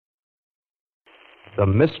The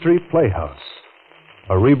Mystery Playhouse,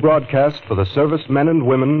 a rebroadcast for the servicemen and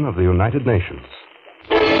women of the United Nations.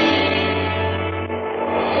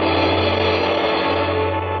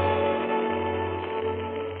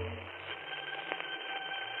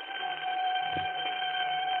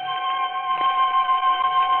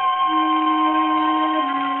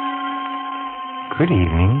 Good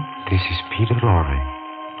evening. This is Peter Lorre.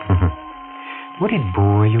 Would it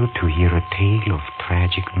bore you to hear a tale of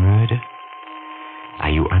tragic murder? Are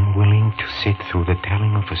you unwilling to sit through the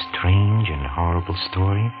telling of a strange and horrible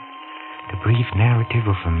story? The brief narrative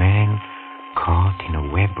of a man caught in a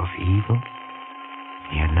web of evil?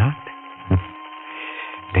 You're not?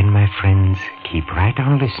 Then, my friends, keep right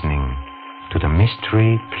on listening to the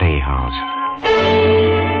Mystery Playhouse.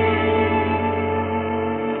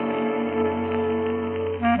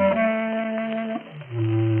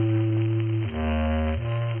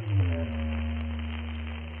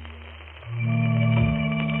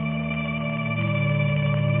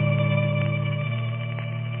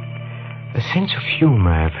 A sense of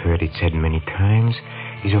humor, I've heard it said many times,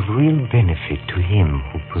 is of real benefit to him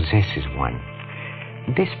who possesses one.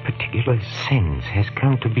 This particular sense has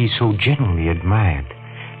come to be so generally admired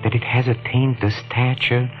that it has attained the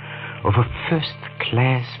stature of a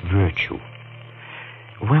first-class virtue.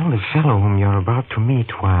 Well, the fellow whom you're about to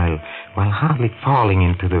meet, while hardly falling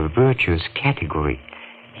into the virtuous category,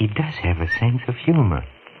 he does have a sense of humor.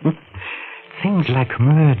 Things like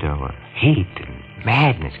murder or hate and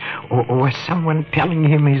madness, or someone telling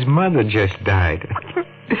him his mother just died,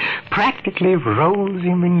 practically rolls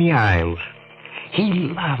him in the aisles. He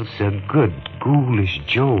loves a good, ghoulish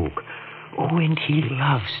joke. Oh, and he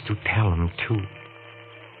loves to tell them, too.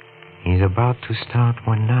 He's about to start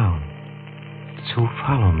one now. So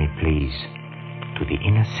follow me, please, to the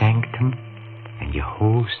inner sanctum and your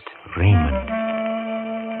host, Raymond.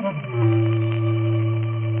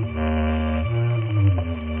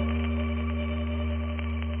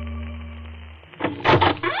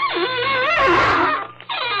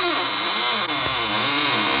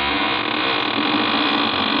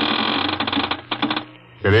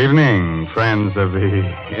 Good evening, friends of the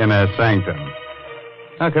Inner Sanctum.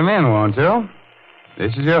 Now, come in, won't you?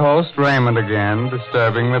 This is your host, Raymond, again,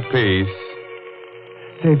 disturbing the peace.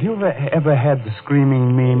 Say, have you ever had the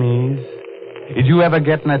screaming memes? Did you ever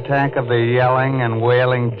get an attack of the yelling and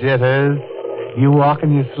wailing jitters? You walk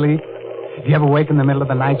in your sleep? Do you ever wake in the middle of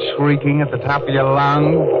the night shrieking at the top of your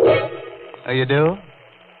lungs? Oh, you do?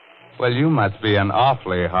 Well, you must be an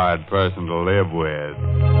awfully hard person to live with.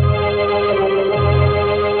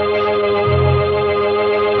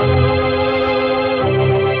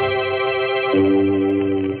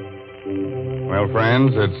 Well,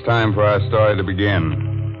 friends, it's time for our story to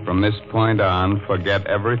begin. From this point on, forget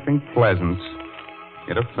everything pleasant.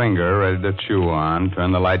 Get a finger ready to chew on,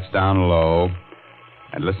 turn the lights down low,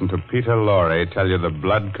 and listen to Peter Lorre tell you the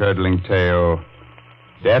blood-curdling tale,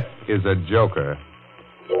 Death is a Joker.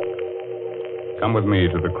 Come with me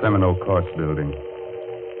to the criminal courts building.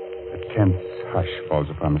 A tense hush falls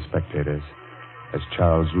upon the spectators as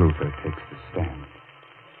Charles Luther takes the stand.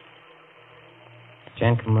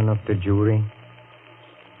 Gentlemen of the jury,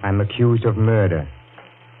 I'm accused of murder.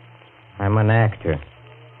 I'm an actor,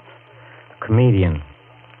 a comedian.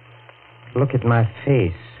 Look at my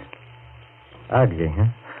face. Ugly, huh?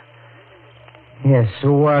 Yes,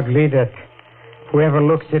 so ugly that whoever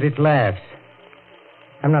looks at it laughs.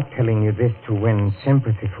 I'm not telling you this to win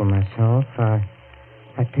sympathy for myself.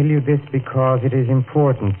 I tell you this because it is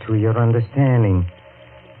important to your understanding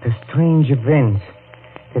the strange events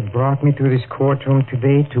that brought me to this courtroom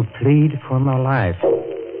today to plead for my life.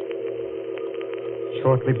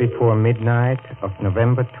 Shortly before midnight of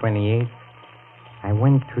November 28th, I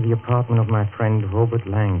went to the apartment of my friend Robert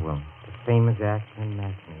Langwell, the famous actor and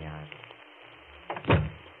matinee artist.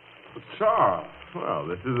 Charles, well,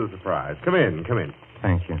 this is a surprise. Come in.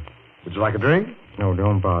 Thank you. Would you like a drink? No,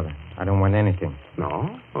 don't bother. I don't want anything.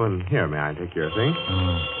 No? Well, then here, may I take your thing?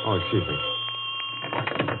 Oh, excuse me.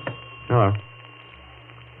 Hello.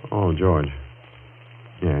 Oh, George.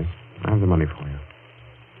 Yes, I have the money for you.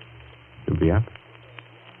 You'll be up?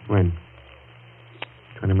 When?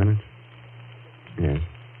 20 minutes? Yes.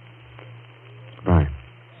 Goodbye.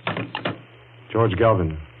 George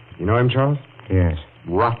Galvin. You know him, Charles? Yes.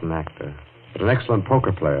 Rotten actor, but an excellent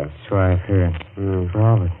poker player. So I've heard.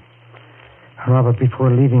 Robert,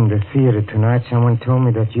 before leaving the theater tonight, someone told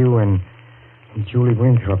me that you and Julie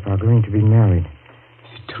Winthrop are going to be married.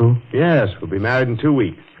 Is it true? Yes, we'll be married in 2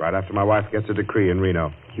 weeks, right after my wife gets a decree in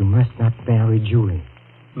Reno. You must not marry Julie.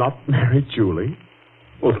 Not marry Julie?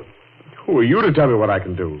 Well, who are you to tell me what I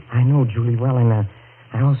can do? I know Julie well, and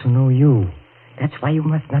I also know you. That's why you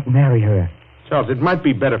must not marry her. Charles, it might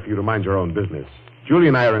be better for you to mind your own business. Julie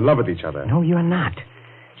and I are in love with each other. No, you're not.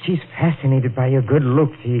 She's fascinated by your good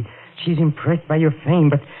looks. She's impressed by your fame,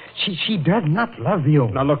 but she does not love you.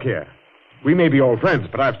 Now, look here. We may be old friends,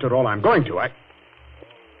 but I've stood all I'm going to.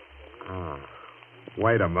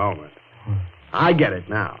 Wait a moment. I get it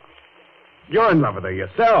now. You're in love with her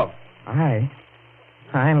yourself. I'm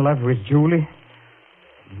in love with Julie.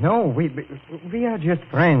 No, we are just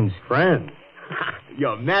friends. Friends?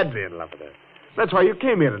 You're madly in love with her. That's why you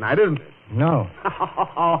came here tonight, isn't it? No.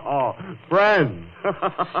 Friends.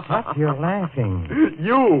 Stop your laughing.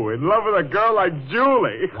 You in love with a girl like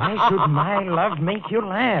Julie. Why should my love make you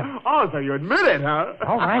laugh? Oh, so you admit it, huh?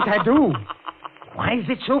 All right, I do. Why is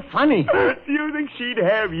it so funny? Do you think she'd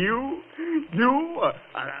have you? You, a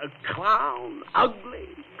clown, ugly,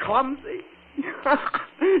 clumsy.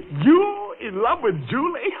 You in love with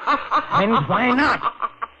Julie? And why not?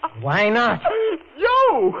 Why not?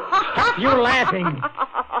 You! Stop your laughing.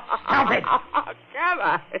 Stop it. Can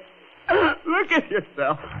I? Look at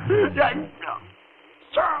yourself.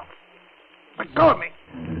 Charles, let go of me.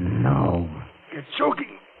 No. You're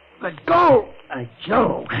choking. Let go. A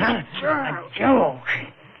joke, huh? Charles. A joke.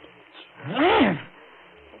 Laugh.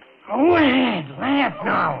 Go ahead. Laugh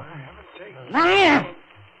now. Laugh.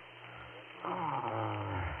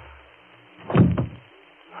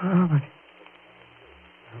 Robert.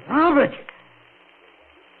 Robert.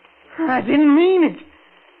 I didn't mean it.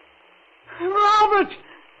 Robert.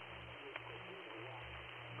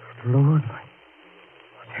 Good Lord,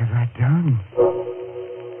 what have I done?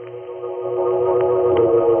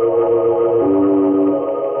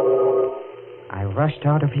 I rushed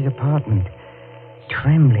out of his apartment,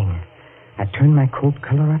 trembling. I turned my coat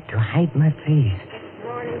collar up to hide my face.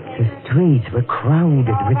 The streets were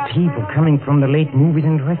crowded with people coming from the late movies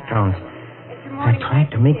and restaurants. I tried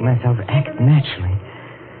to make myself act naturally,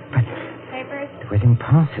 but it was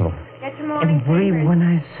impossible. Everyone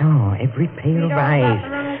I saw, every pair of eyes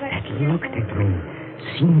that looked at me,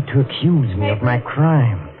 seemed to accuse me of my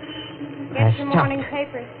crime. I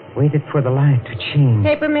stopped, waited for the light to change.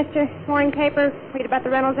 Paper, mister. Morning paper. Read about the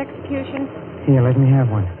Reynolds execution. Here, let me have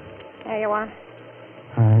one. There you are.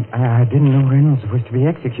 I didn't know Reynolds was to be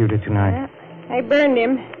executed tonight. Yeah, they burned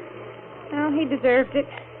him. Well, he deserved it.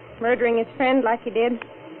 Murdering his friend like he did.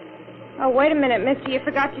 Oh, wait a minute, mister. You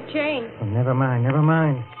forgot your chain. Oh, never mind, never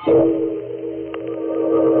mind.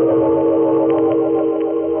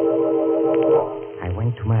 I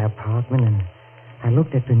went to my apartment and I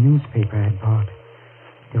looked at the newspaper I'd bought.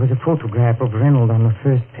 There was a photograph of Reynolds on the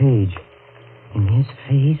first page. In his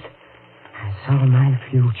face, I saw my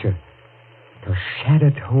future. The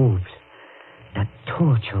shattered hopes, the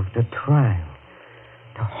torture of the trial,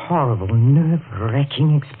 the horrible,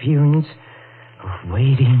 nerve-wracking experience of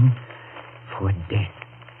waiting for death.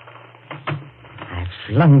 I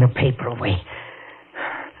flung the paper away.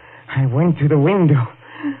 I went to the window.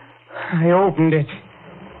 I opened it.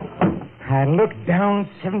 I looked down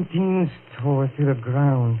 17 stories to the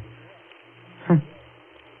ground.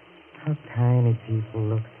 How tiny people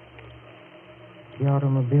look. The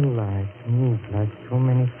automobile lights moved like so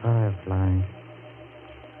many fireflies.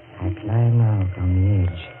 I climbed out on the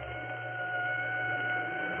edge.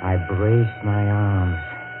 I braced my arms.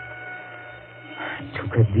 I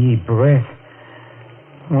took a deep breath.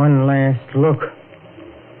 One last look.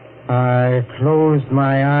 I closed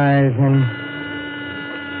my eyes and...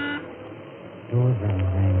 Doorbell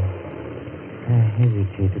rang. I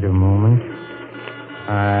hesitated a moment.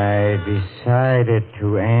 I decided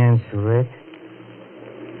to answer it.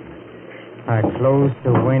 I closed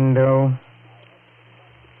the window,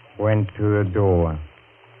 went to the door.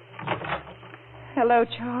 Hello,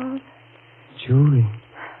 Charles. Julie.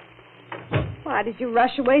 Why did you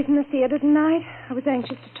rush away from the theater tonight? I was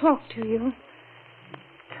anxious to talk to you.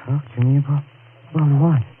 Talk to me about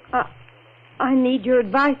what? I need your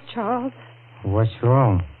advice, Charles. What's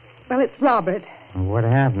wrong? Well, it's Robert. What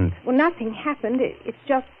happened? Well, nothing happened. It's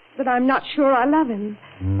just that I'm not sure I love him.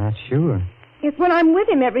 I'm not sure. Yes, when I'm with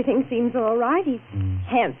him, everything seems all right. He's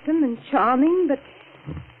handsome and charming, but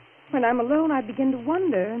when I'm alone, I begin to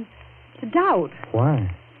wonder and to doubt.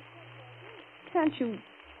 Why? Can't you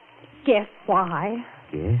guess why?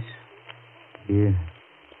 Yes. You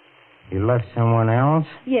left someone else?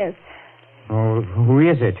 Yes. Oh, who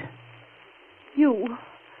is it? You.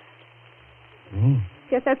 Me?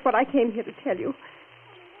 Yes, that's what I came here to tell you.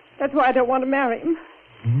 That's why I don't want to marry him.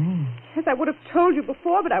 Yes, I would have told you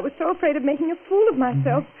before, but I was so afraid of making a fool of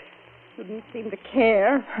myself. You didn't seem to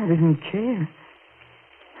care. I didn't care.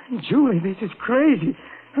 Julie, this is crazy.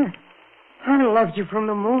 I loved you from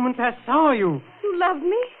the moment I saw you. You loved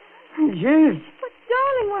me? Yes.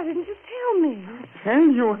 darling, why didn't you tell me? Tell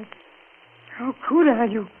you? How could I?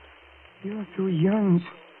 You're so young.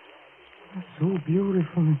 You're so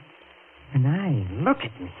beautiful. And I, look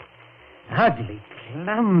at me. Ugly,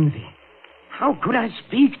 clumsy. How could I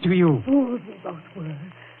speak to you? Fools we both were.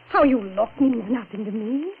 How you look means nothing to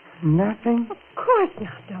me. Nothing? Of course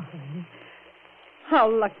not, darling. How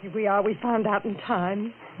lucky we are we found out in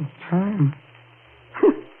time. In time?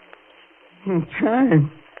 In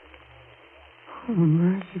time? Oh,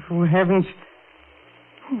 merciful heavens.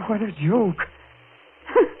 What a joke.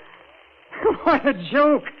 What a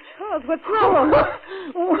joke. Charles, what's wrong?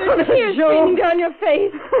 What There's a tears joke. streaming down your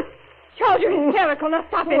face. Charles, you're hysterical. Now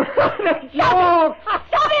stop it. What a joke.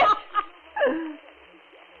 Stop it!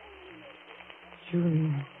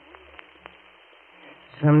 Julie,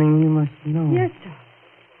 something you must know. Yes, sir.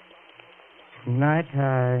 Tonight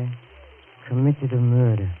I committed a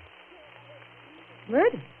murder.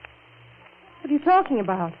 Murder? What are you talking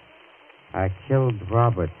about? I killed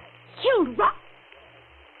Robert. Killed Rob?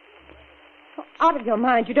 Oh, out of your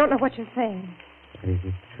mind. You don't know what you're saying. But is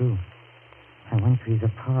it true? I went to his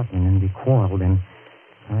apartment and we quarreled and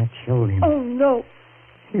I killed him. Oh, no.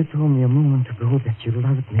 You told me a moment ago that you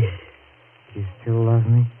loved me. Do you still love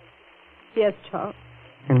me? Yes, Charles.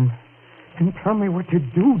 And tell me what to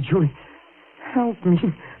do, Julie. Help me.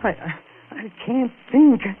 I can't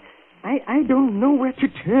think. I don't know where to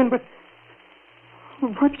turn, but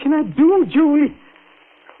what can I do, Julie?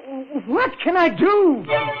 What can I do?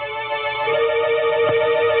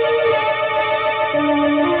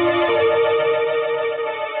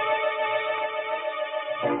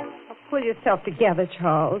 Pull yourself together,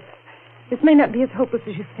 Charles. This may not be as hopeless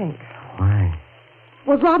as you think. Why?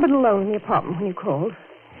 Was Robert alone in the apartment when you called?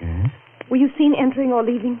 Yes? Were you seen entering or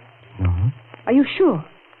leaving? No? Are you sure?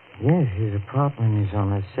 Yes, his apartment is on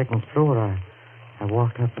the second floor. I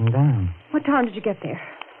walked up and down. What time did you get there?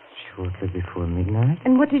 Shortly before midnight.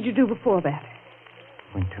 And what did you do before that?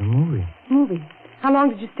 Went to a movie. Movie. How long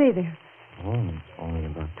did you stay there? Oh, only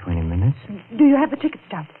about 20 minutes. Do you have the ticket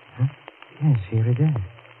stub? Huh? Yes, here it is.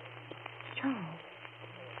 Charles,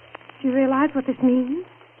 do you realize what this means?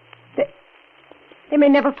 They may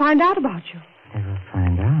never find out about you. Never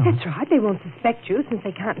find out. That's right. They won't suspect you since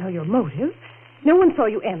they can't know your motive. No one saw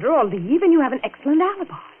you enter or leave, and you have an excellent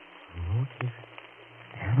alibi. Motive?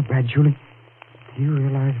 Alibi, Julie. Do you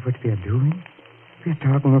realize what we are doing? We are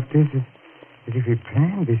talking of this as if we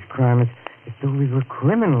planned this crime, as though we were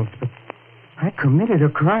criminals. But I committed a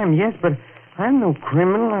crime, yes, but I'm no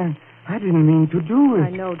criminal. I didn't mean to do it. I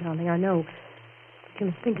know, darling, I know. You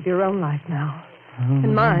must think of your own life now. Oh,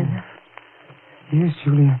 And mine. Yes,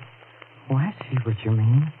 Julia. Oh, I see what you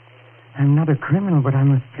mean. I'm not a criminal, but I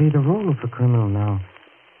must play the role of a criminal now.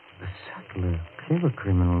 A subtle, clever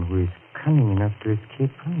criminal who is cunning enough to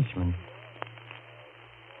escape punishment.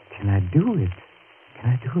 Can I do it? Can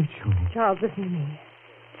I do it, Julia? Charles, listen to me.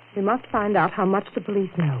 We must find out how much the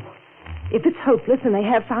police know. If it's hopeless and they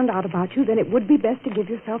have found out about you, then it would be best to give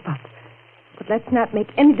yourself up. But let's not make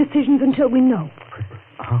any decisions until we know.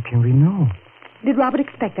 But how can we know? Did Robert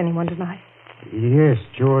expect anyone tonight? Yes,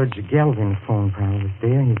 George Galvin phoned while I was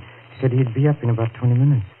there. He said he'd be up in about 20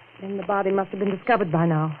 minutes. Then the body must have been discovered by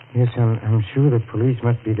now. Yes, I'm sure the police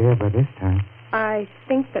must be there by this time. I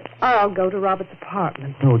think that I'll go to Robert's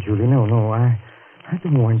apartment. No, Julie, no. I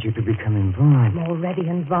don't want you to become involved. I'm already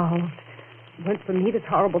involved. If it weren't for me, this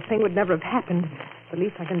horrible thing would never have happened. The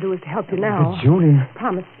least I can do is to help you now. But, Julie...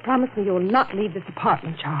 Promise me you'll not leave this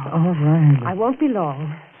apartment, Charles. All right. I won't be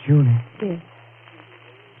long. Julie. Yes.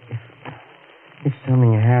 If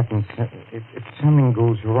something happens, if something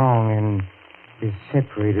goes wrong and is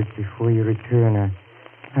separated before you return,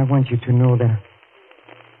 I want you to know that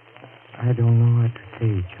I don't know what to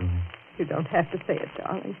say, Julie. You don't have to say it,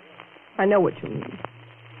 darling. I know what you mean.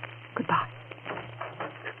 Goodbye.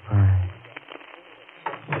 Goodbye.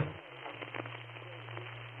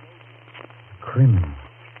 Criminal.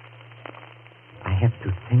 I have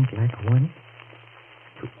to think like one,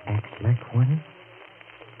 to act like one,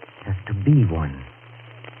 have to be one.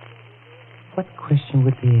 What question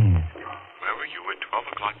would they ask? Where were you at 12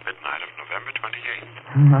 o'clock midnight of November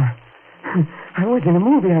 28th? I was in a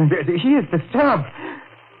movie. Here's the stub.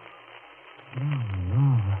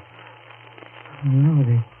 No,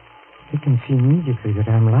 they can see immediately that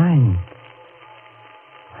I'm lying.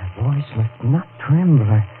 My voice must not tremble.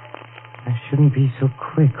 I shouldn't be so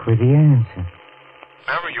quick with the answer.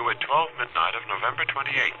 Where were you at 12 midnight of November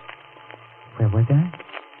 28th? Where was I?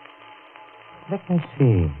 Let me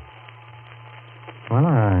see. Well,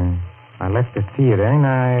 I left the theater and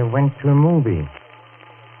I went to a movie.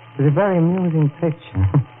 It was a very amusing picture.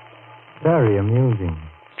 Very amusing.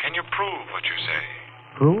 Can you prove prove what you say?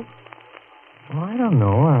 Proof? Well, I don't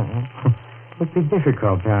know. It'd be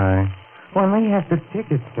difficult. One may have to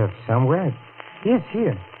pick it up somewhere. Yes,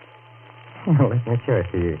 here. Let me show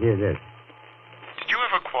it to you. Here it is. Did you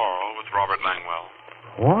ever quarrel with Robert Langwell?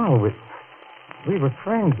 Quarrel? We were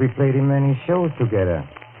friends. We played in many shows together.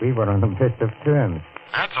 We were on the best of terms.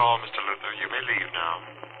 That's all, Mr. Luther. You may leave now.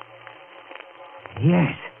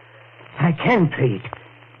 Yes, I can pay it.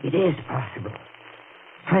 It is possible.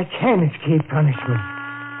 I can escape punishment.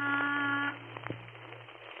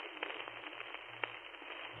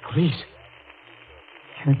 Police.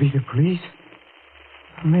 Can it be the police?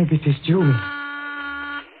 Or maybe it is Julie.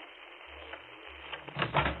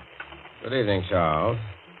 Good evening, Charles.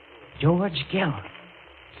 George Geller.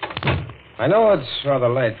 I know it's rather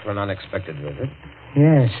late for an unexpected visit.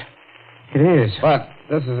 Yes, it is. But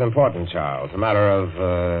this is important, Charles. A matter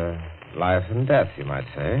of life and death, you might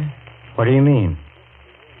say. What do you mean?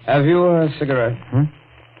 Have you a cigarette? Huh?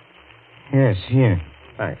 Yes, here.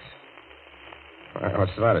 Thanks.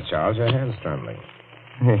 What's the matter, Charles? Your hand's trembling.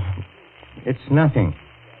 It's nothing.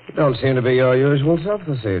 You don't seem to be your usual self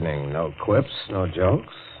this evening. No quips, no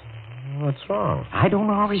jokes. What's wrong? I don't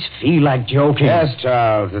always feel like joking. Yes,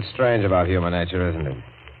 Charles. It's strange about human nature, isn't it?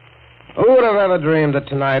 Who would have ever dreamed that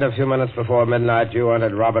tonight, a few minutes before midnight, you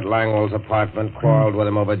entered Robert Langwell's apartment, quarreled with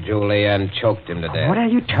him over Julie, and choked him to death? What are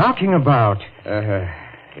you talking about?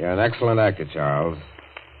 You're an excellent actor, Charles.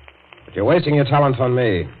 But you're wasting your talents on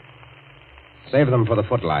me. Save them for the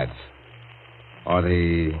footlights. Or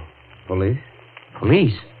the police.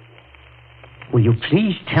 Police? Will you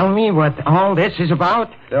please tell me what all this is about?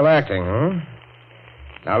 Still acting, huh?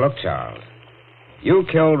 Now, look, Charles. You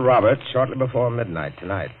killed Robert shortly before midnight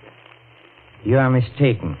tonight. You are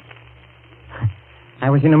mistaken. I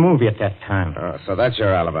was in a movie at that time. Oh, so that's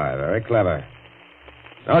your alibi. Very clever.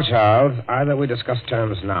 Now, Charles, either we discuss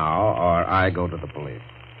terms now, or I go to the police.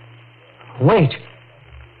 Wait.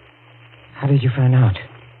 How did you find out?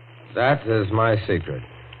 That is my secret.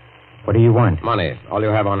 What do you want? Money. All you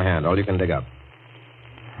have on hand. All you can dig up.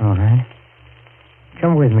 All right.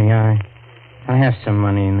 Come with me. I have some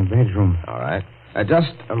money in the bedroom. All right.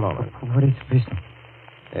 Just a moment. What is the business?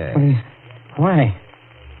 Yes. Why?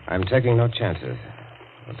 I'm taking no chances.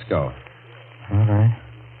 Let's go. All right.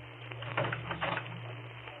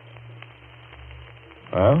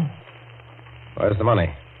 Well, where's the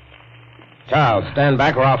money? Charles, stand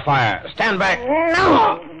back or I'll fire. Stand back.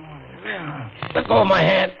 No! Let go of my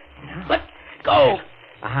hand. Let go.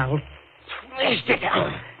 I'll twist it.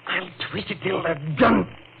 I'll twist it till the gun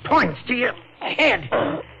points to your head.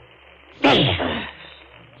 There.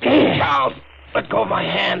 Charles, let go of my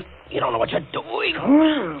hand. You don't know what you're doing. Go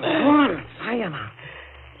on. Fire now.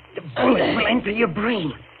 The bullet will enter your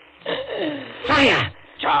brain. Fire.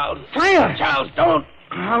 Charles. Fire. Charles, don't.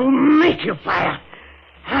 I'll make you fire.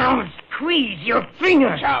 I'll squeeze your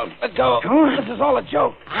fingers. Charles, let go. Go on. This is all a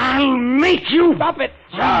joke. I'll make you. Stop it,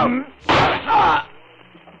 Charles.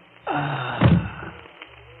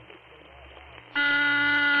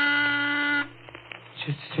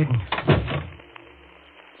 Just a second.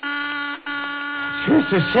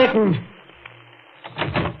 Just a second.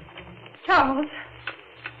 Charles.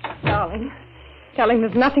 Darling. Darling,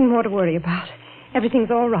 there's nothing more to worry about.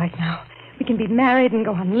 Everything's all right now. We can be married and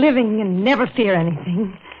go on living and never fear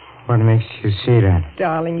anything. What makes you say that?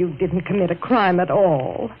 Darling, you didn't commit a crime at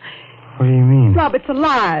all. What do you mean? Robert's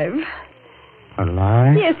alive.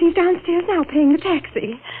 Alive? Yes, he's downstairs now paying the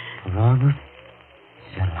taxi. Robert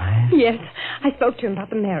is alive? Yes, I spoke to him about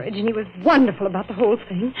the marriage, and he was wonderful about the whole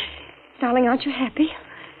thing. Darling, aren't you happy?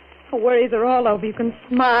 Our worries are all over. You can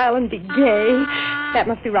smile and be gay. That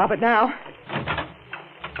must be Robert now.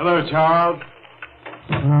 Hello, Charles.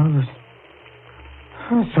 Robert,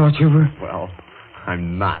 I thought you were... Well,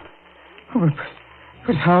 I'm not.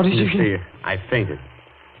 But how did you... You see, I fainted.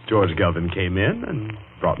 George Gelvin came in and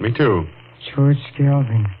brought me to. George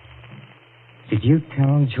Galvin. Did you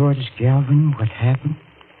tell George Galvin what happened?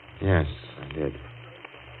 Yes, I did.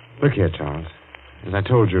 Look here, Charles. As I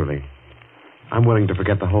told Julie, I'm willing to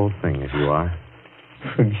forget the whole thing if you are.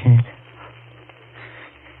 Forget?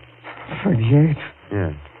 Forget?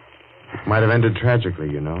 Yes. It might have ended tragically,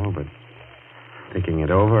 you know, but thinking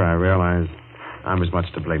it over, I realize I'm as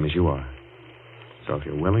much to blame as you are. So if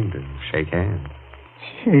you're willing to shake hands.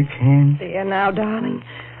 Shake hands? There now, darling.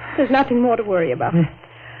 There's nothing more to worry about.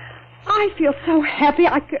 I feel so happy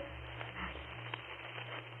I could...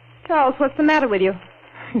 Charles, what's the matter with you?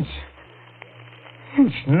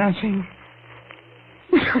 It's nothing.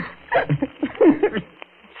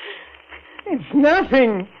 It's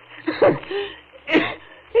nothing.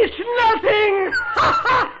 It's nothing.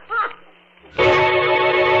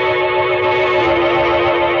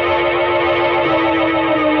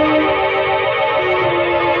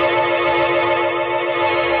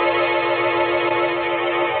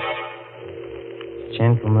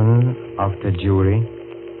 Julie.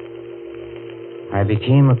 I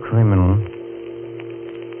became a criminal.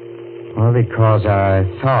 Well, because I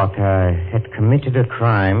thought I had committed a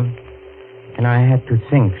crime, and I had to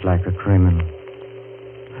think like a criminal.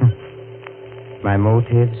 My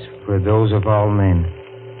motives were those of all men.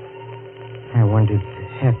 I wanted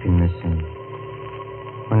happiness and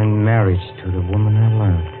wanted marriage to the woman I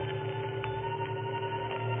loved.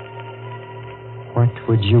 What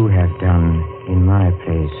would you have done in my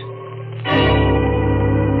place?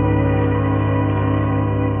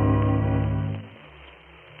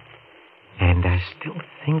 And I still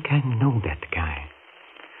think I know that guy.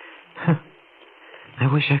 I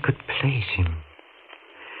wish I could place him.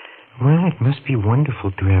 Well, it must be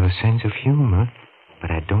wonderful to have a sense of humor, but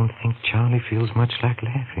I don't think Charlie feels much like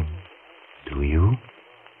laughing. Do you?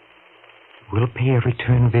 We'll pay a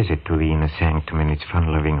return visit to the inner sanctum and its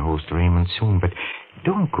fun-loving host Raymond soon, but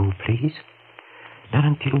don't go, please. Not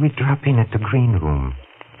until we drop in at the green room,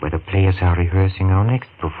 where the players are rehearsing our next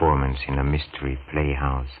performance in a mystery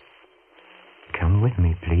playhouse. Come with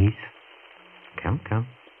me, please. Come.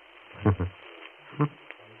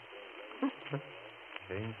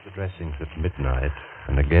 Change the dressings at midnight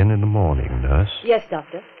and again in the morning, nurse. Yes,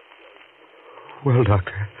 Doctor. Well,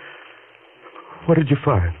 Doctor, what did you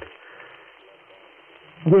find?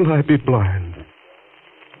 Will I be blind?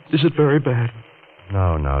 Is it very bad?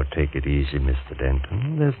 Now, take it easy, Mr.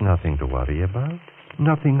 Denton. There's nothing to worry about.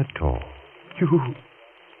 Nothing at all.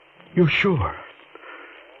 You're sure?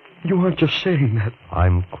 You aren't just saying that.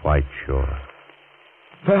 I'm quite sure.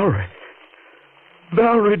 Valerie,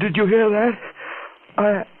 did you hear that?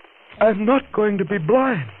 I'm not going to be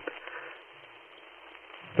blind.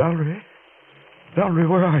 Valerie,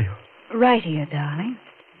 where are you? Right here, darling.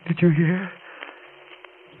 Did you hear?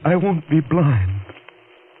 I won't be blind.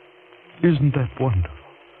 Isn't that wonderful?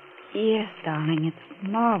 Yes, darling, it's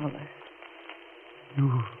marvelous.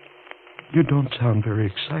 You don't sound very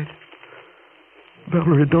excited.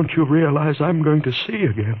 Valerie, don't you realize I'm going to see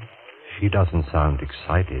again? She doesn't sound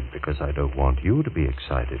excited because I don't want you to be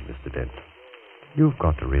excited, Mr. Denton. You've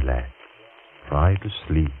got to relax. Try to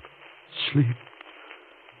sleep. Sleep?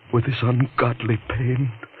 With this ungodly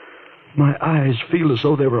pain? My eyes feel as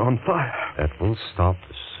though they were on fire. That will stop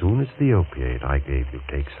as soon as the opiate I gave you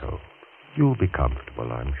takes hold. You'll be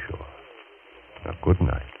comfortable, I'm sure. Now, good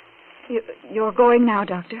night. You're going now,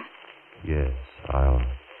 Doctor? Yes,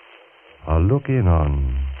 I'll look in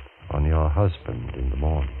on your husband in the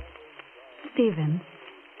morning. Stephen?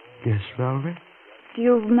 Yes, Valerie? Do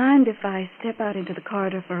you mind if I step out into the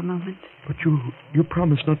corridor for a moment? But you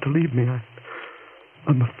promised not to leave me.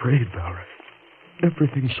 I'm afraid, Valerie.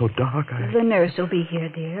 Everything's so dark, The nurse will be here,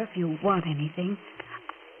 dear, if you want anything.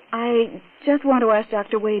 I just want to ask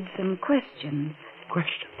Dr. Wade some questions.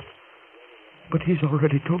 Questions? But he's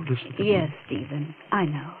already told us. Yes, Stephen, I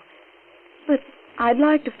know. But I'd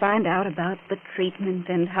like to find out about the treatment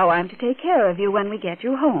and how I'm to take care of you when we get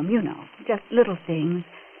you home, you know. Just little things.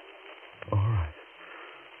 All right.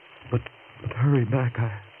 But hurry back.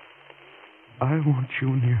 I want you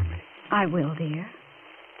near me. I will, dear.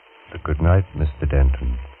 Good night, Mr.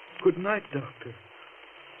 Denton. Good night, Doctor.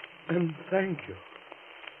 And thank you.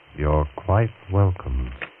 You're quite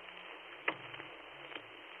welcome.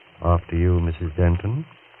 After you, Mrs. Denton.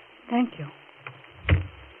 Thank you.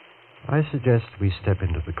 I suggest we step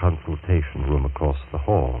into the consultation room across the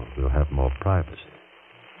hall. We'll have more privacy.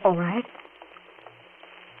 All right.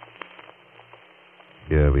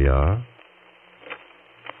 Here we are.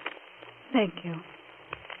 Thank you.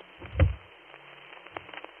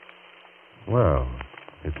 Well,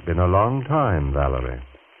 it's been a long time, Valerie.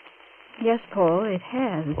 Yes, Paul, it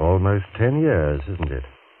has. Almost 10 years, isn't it?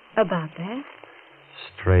 About that?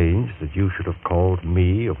 Strange that you should have called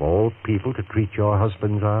me, of all people, to treat your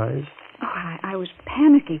husband's eyes. Oh, I was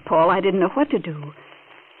panicky, Paul. I didn't know what to do.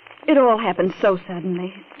 It all happened so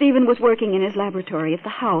suddenly. Stephen was working in his laboratory at the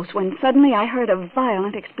house when suddenly I heard a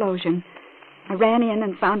violent explosion. I ran in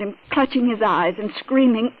and found him clutching his eyes and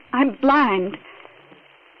screaming, "I'm blind."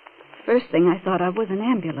 First thing I thought of was an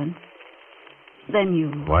ambulance. Then you...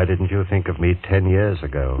 Why didn't you think of me 10 years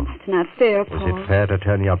ago? That's not fair, Paul. Was it fair to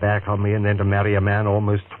turn your back on me and then to marry a man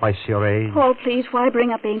almost twice your age? Paul, please, why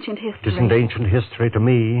bring up ancient history? It isn't ancient history to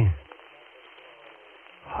me.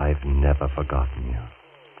 I've never forgotten you.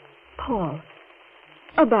 Paul,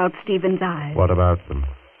 about Stephen's eyes. What about them?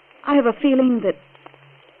 I have a feeling that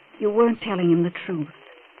you weren't telling him the truth.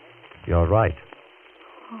 You're right.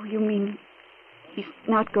 Oh, you mean he's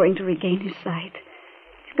not going to regain his sight?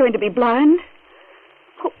 He's going to be blind?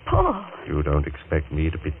 Oh, Paul. You don't expect me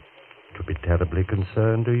to be terribly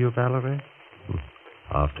concerned, do you, Valerie?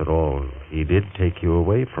 After all, he did take you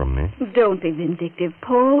away from me. Don't be vindictive,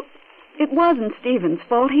 Paul. It wasn't Stephen's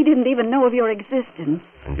fault. He didn't even know of your existence.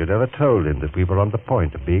 And you never told him that we were on the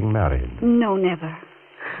point of being married. No, never.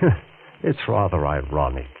 It's rather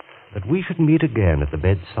ironic that we should meet again at the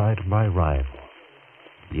bedside of my rival,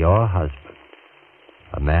 your husband,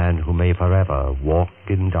 a man who may forever walk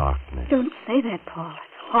in darkness. Don't say that, Paul.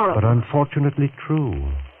 It's horrible. But unfortunately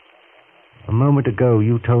true. A moment ago,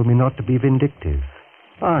 you told me not to be vindictive.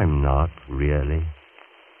 I'm not, really.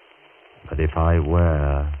 But if I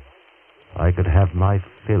were, I could have my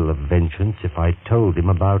fill of vengeance if I told him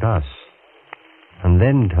about us. And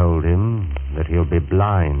then told him that he'll be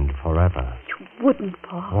blind forever. You wouldn't,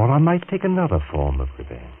 Paul. Or I might take another form of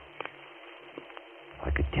revenge.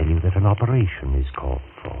 I could tell you that an operation is called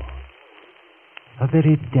for. A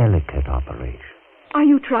very delicate operation. Are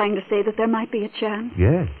you trying to say that there might be a chance?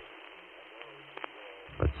 Yes.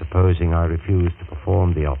 But supposing I refuse to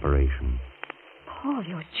perform the operation? Paul,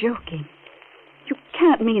 you're joking. You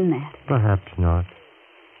can't mean that. Perhaps not.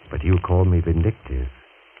 But you call me vindictive.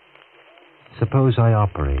 Suppose I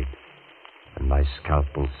operate and my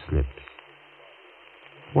scalpel slips.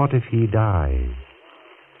 What if he dies?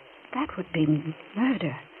 That would be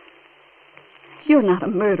murder. You're not a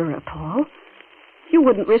murderer, Paul. You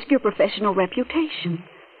wouldn't risk your professional reputation.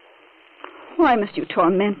 Why must you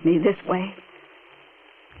torment me this way?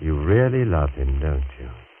 You really love him, don't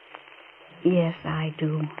you? Yes, I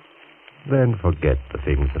do. Then forget the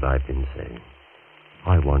things that I've been saying.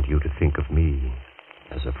 I want you to think of me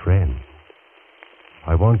as a friend.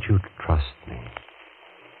 I want you to trust me.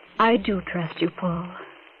 I do trust you, Paul.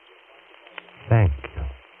 Thank you.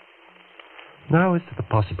 Now as to the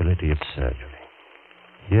possibility of surgery.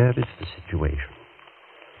 Here is the situation.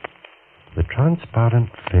 The transparent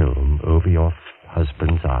film over your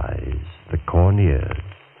husband's eyes, the corneas,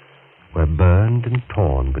 were burned and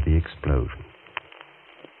torn with the explosion.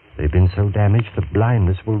 They've been so damaged that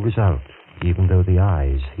blindness will result, even though the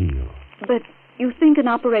eyes heal. But you think an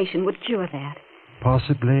operation would cure that?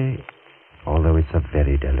 Possibly, although it's a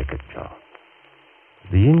very delicate job.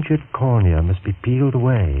 The injured cornea must be peeled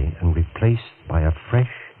away and replaced by a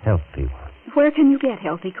fresh, healthy one. Where can you get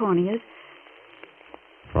healthy corneas?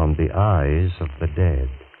 From the eyes of the dead.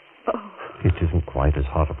 Oh. It isn't quite as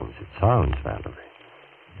horrible as it sounds, Valerie.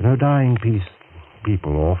 You know, dying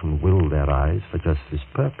people often will their eyes for just this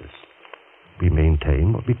purpose. We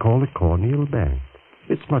maintain what we call a corneal bank.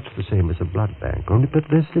 It's much the same as a blood bank, only but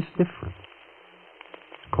there's this difference.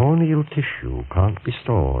 Corneal tissue can't be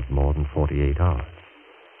stored more than 48 hours.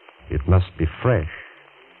 It must be fresh,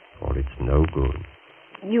 or it's no good.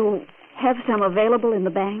 You have some available in the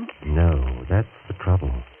bank? No, that's the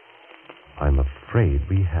trouble. I'm afraid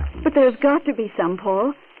we haven't. But there's got to be some,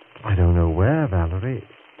 Paul. I don't know where, Valerie.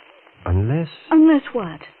 Unless... Unless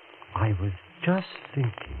what? I was just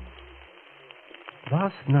thinking.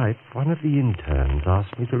 Last night, one of the interns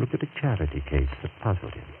asked me to look at a charity case that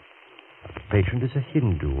puzzled him. The patient is a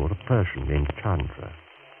Hindu or a Persian named Chandra.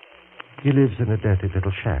 He lives in a dirty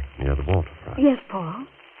little shack near the waterfront. Yes, Paul.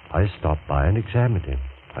 I stopped by and examined him.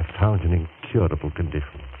 I found an incurable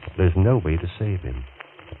condition. There's no way to save him.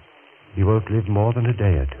 He won't live more than a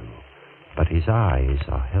day or two, but his eyes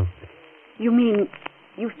are healthy. You mean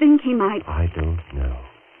you think he might... I don't know.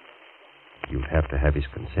 You'd have to have his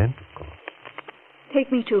consent, of course.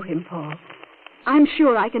 Take me to him, Paul. I'm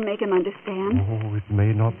sure I can make him understand. Oh, it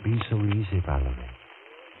may not be so easy, Valerie.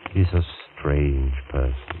 He's a strange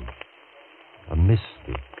person. A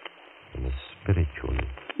mystic and a spiritualist.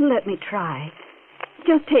 Let me try.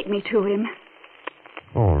 Just take me to him.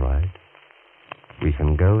 All right. We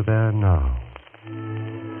can go there now.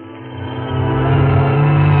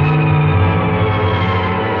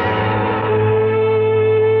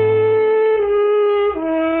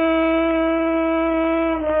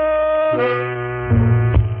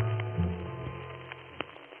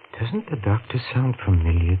 Doesn't the doctor sound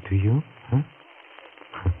familiar to you, huh?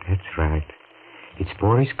 That's right. It's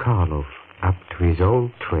Boris Karloff, up to his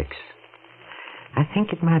old tricks. I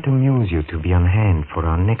think it might amuse you to be on hand for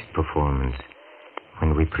our next performance,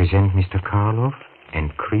 when we present Mr. Karloff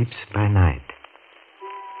and Creeps by Night.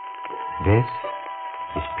 This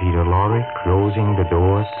is Peter Lorre closing the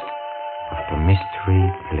doors of the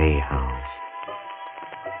Mystery Playhouse.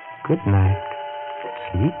 Good night.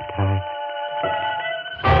 Sleep tight.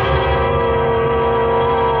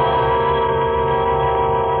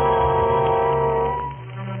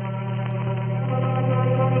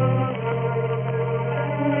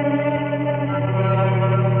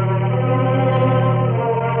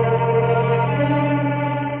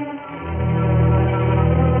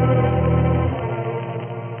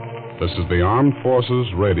 The This is the Armed Forces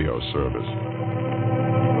Radio Service.